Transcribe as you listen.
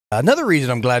Another reason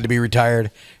I'm glad to be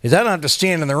retired is I don't have to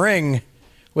stand in the ring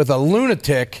with a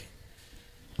lunatic.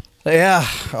 Yeah,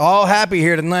 all happy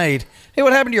here tonight. Hey,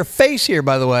 what happened to your face here,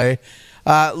 by the way?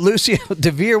 Lucio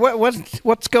Deveer,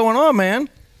 what's going on, man?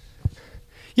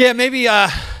 Yeah, maybe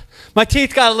my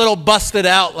teeth got a little busted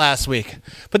out last week.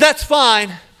 But that's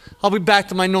fine. I'll be back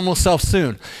to my normal self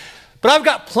soon. But I've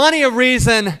got plenty of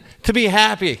reason to be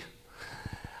happy.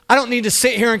 I don't need to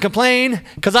sit here and complain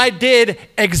because I did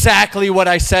exactly what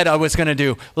I said I was going to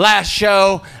do. Last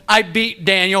show, I beat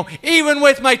Daniel. Even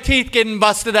with my teeth getting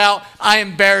busted out, I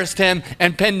embarrassed him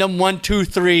and pinned him 1, 2,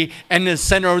 3 in the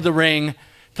center of the ring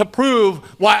to prove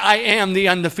why I am the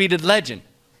undefeated legend.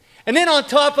 And then on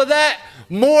top of that,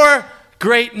 more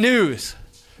great news.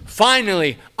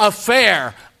 Finally, a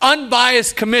fair,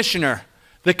 unbiased commissioner,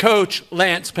 the coach,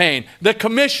 Lance Payne. The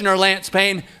commissioner, Lance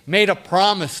Payne, made a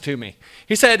promise to me.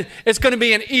 He said, it's going to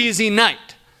be an easy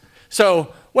night.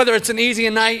 So whether it's an easy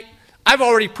night, I've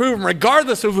already proven,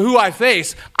 regardless of who I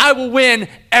face, I will win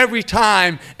every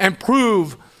time and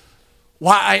prove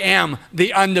why I am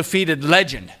the undefeated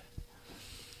legend.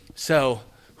 So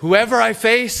whoever I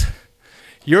face,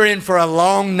 you're in for a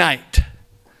long night.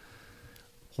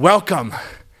 Welcome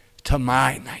to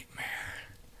my night.